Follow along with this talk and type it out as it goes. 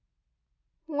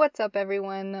What's up,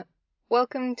 everyone?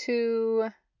 Welcome to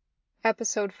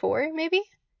episode 4, maybe?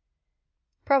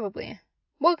 Probably.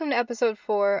 Welcome to episode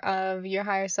 4 of Your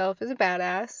Higher Self is a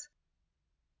Badass.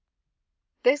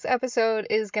 This episode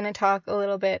is going to talk a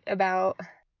little bit about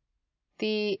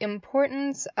the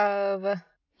importance of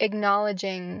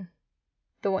acknowledging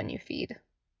the one you feed.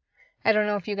 I don't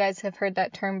know if you guys have heard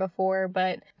that term before,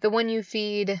 but the one you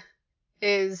feed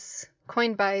is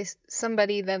coined by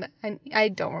somebody that I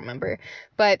don't remember,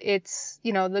 but it's,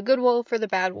 the good wolf or the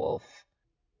bad wolf.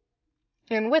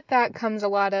 And with that comes a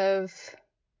lot of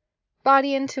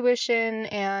body intuition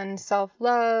and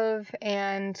self-love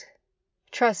and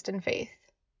trust and faith.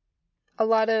 A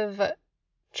lot of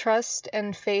trust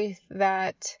and faith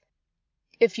that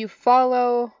if you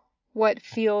follow what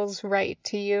feels right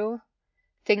to you,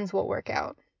 things will work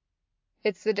out.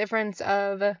 It's the difference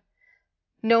of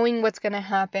knowing what's going to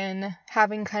happen,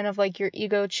 having kind of like your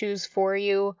ego choose for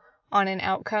you on an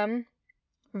outcome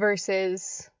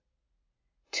versus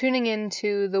tuning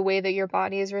into the way that your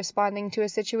body is responding to a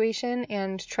situation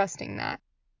and trusting that.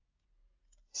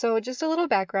 So just a little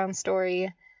background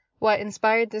story. What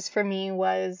inspired this for me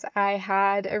was I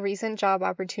had a recent job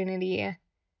opportunity,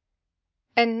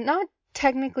 and not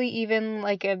technically even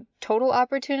like a total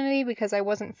opportunity because I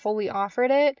wasn't fully offered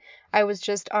it. I was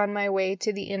just on my way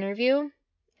to the interview.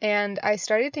 And I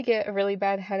started to get a really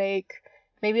bad headache,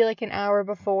 maybe like an hour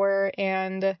before,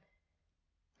 and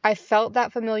I felt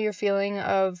that familiar feeling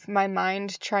of my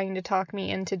mind trying to talk me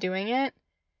into doing it.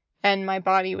 And my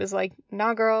body was like,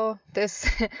 nah, girl, this,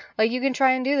 like, you can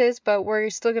try and do this, but we're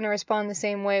still going to respond the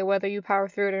same way whether you power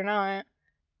through it or not.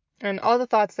 And all the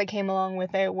thoughts that came along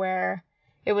with it, where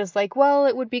it was like, well,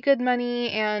 it would be good money,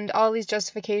 and all these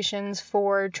justifications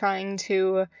for trying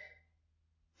to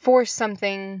force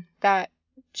something that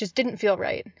just didn't feel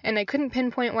right. And I couldn't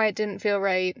pinpoint why it didn't feel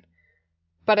right,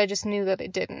 but I just knew that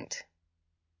it didn't.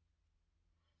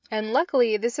 And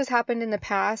luckily, this has happened in the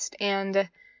past, and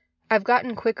I've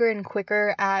gotten quicker and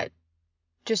quicker at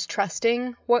just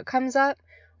trusting what comes up,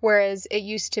 whereas it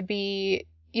used to be,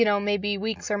 maybe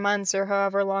weeks or months or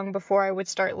however long before I would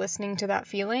start listening to that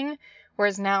feeling,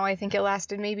 whereas now I think it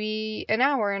lasted maybe an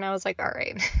hour, and I was like, all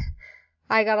right,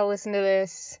 I gotta listen to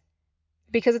this,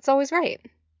 because it's always right.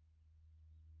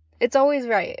 It's always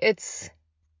right. It's,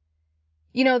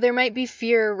 there might be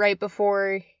fear right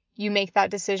before you make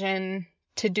that decision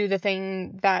to do the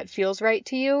thing that feels right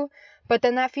to you, but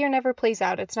then that fear never plays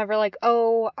out. It's never like,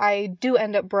 oh, I do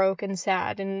end up broke and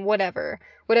sad and whatever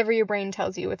your brain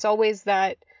tells you. It's always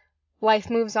that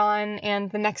life moves on and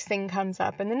the next thing comes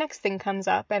up and the next thing comes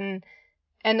up and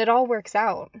it all works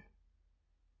out.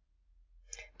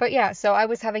 But yeah, so I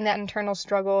was having that internal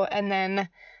struggle, and then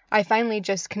I finally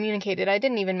just communicated. I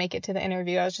didn't even make it to the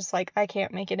interview. I was just like, I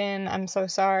can't make it in. I'm so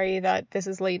sorry that this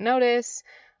is late notice,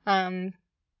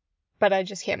 but I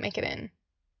just can't make it in.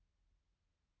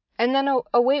 And then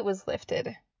a weight was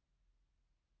lifted.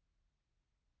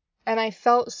 And I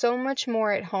felt so much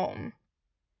more at home.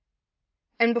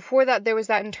 And before that, there was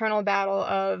that internal battle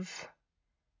of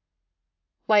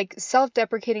like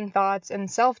self-deprecating thoughts and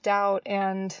self-doubt,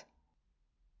 and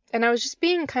I was just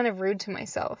being kind of rude to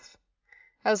myself.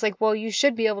 I was like, well, you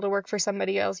should be able to work for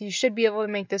somebody else. You should be able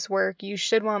to make this work. You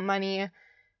should want money.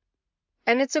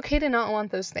 And it's okay to not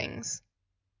want those things.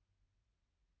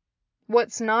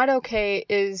 What's not okay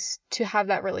is to have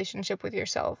that relationship with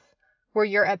yourself where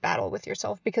you're at battle with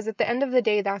yourself, because at the end of the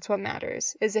day, that's what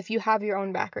matters, is if you have your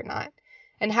own back or not.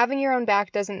 And having your own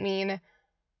back doesn't mean,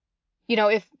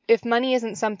 if money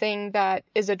isn't something that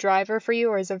is a driver for you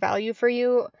or is a value for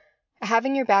you,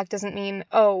 having your back doesn't mean,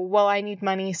 oh, well, I need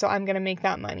money, so I'm going to make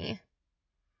that money.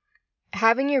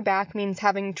 Having your back means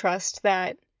having trust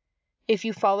that if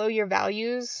you follow your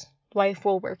values, life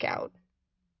will work out.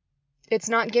 It's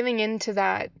not giving in to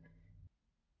that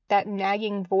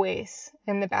nagging voice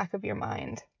in the back of your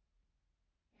mind.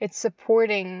 It's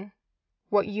supporting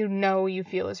what you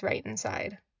feel is right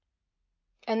inside.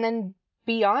 And then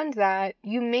beyond that,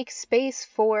 you make space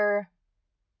for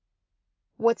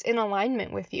what's in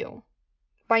alignment with you.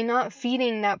 By not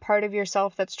feeding that part of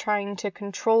yourself that's trying to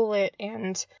control it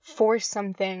and force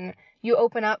something, you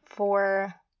open up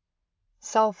for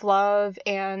self-love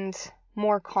and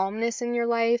more calmness in your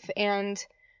life, and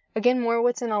again, more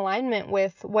what's in alignment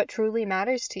with what truly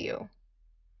matters to you.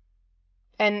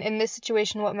 And in this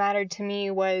situation, what mattered to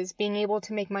me was being able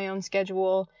to make my own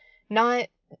schedule, not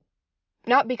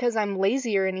because I'm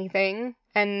lazy or anything,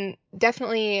 and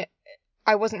definitely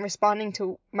I wasn't responding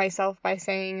to myself by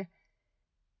saying,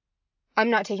 I'm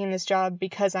not taking this job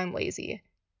because I'm lazy.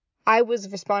 I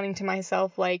was responding to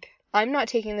myself like, I'm not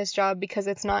taking this job because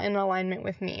it's not in alignment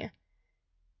with me.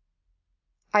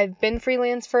 I've been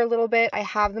freelance for a little bit. I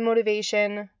have the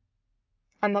motivation.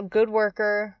 I'm a good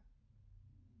worker.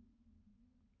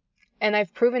 And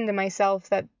I've proven to myself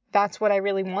that that's what I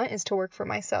really want, is to work for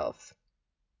myself.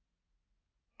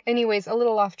 Anyways, a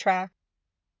little off track.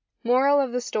 Moral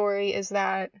of the story is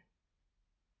that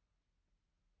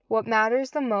what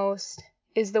matters the most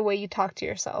is the way you talk to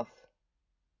yourself.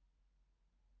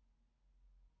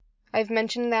 I've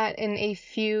mentioned that in a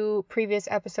few previous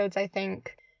episodes, I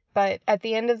think, but at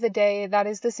the end of the day, that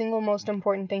is the single most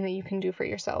important thing that you can do for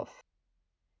yourself.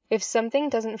 If something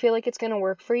doesn't feel like it's going to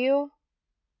work for you,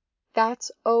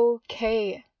 that's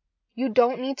okay. You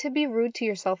don't need to be rude to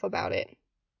yourself about it.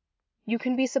 You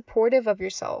can be supportive of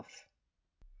yourself.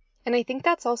 And I think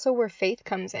that's also where faith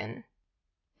comes in,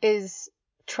 is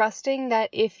trusting that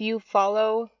if you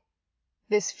follow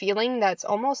this feeling that's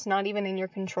almost not even in your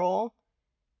control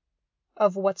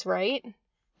of what's right,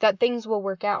 that things will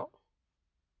work out.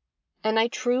 And I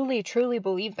truly, truly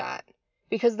believe that,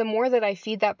 because the more that I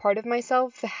feed that part of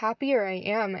myself, the happier I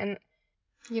am. And,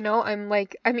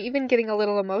 I'm even getting a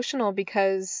little emotional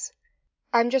because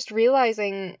I'm just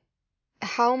realizing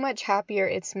how much happier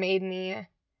it's made me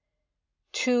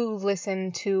to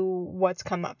listen to what's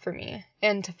come up for me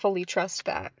and to fully trust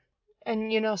that.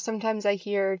 And, sometimes I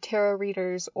hear tarot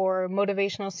readers or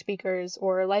motivational speakers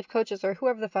or life coaches or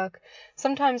whoever the fuck,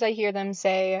 sometimes I hear them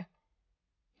say,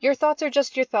 your thoughts are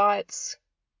just your thoughts.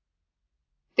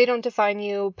 They don't define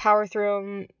you. Power through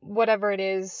them, whatever it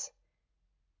is.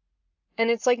 And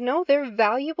it's like, no, they're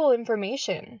valuable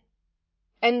information.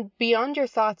 And beyond your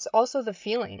thoughts, also the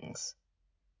feelings.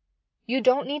 You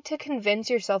don't need to convince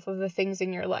yourself of the things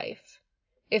in your life.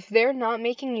 If they're not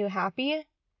making you happy,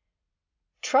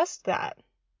 trust that.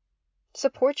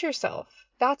 Support yourself.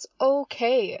 That's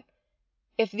okay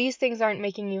if these things aren't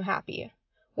making you happy.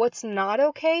 What's not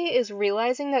okay is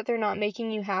realizing that they're not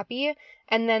making you happy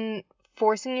and then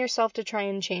forcing yourself to try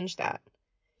and change that.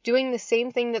 Doing the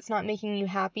same thing that's not making you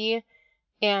happy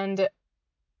and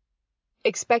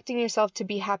expecting yourself to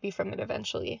be happy from it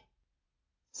eventually.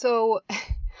 So,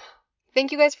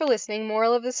 thank you guys for listening.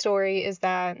 Moral of the story is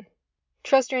that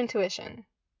trust your intuition.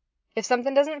 If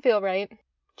something doesn't feel right,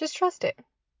 just trust it.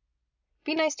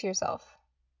 Be nice to yourself.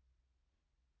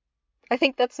 I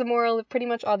think that's the moral of pretty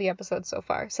much all the episodes so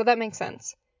far, so that makes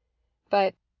sense.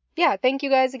 But yeah, thank you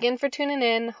guys again for tuning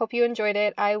in. Hope you enjoyed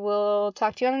it. I will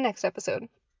talk to you on the next episode.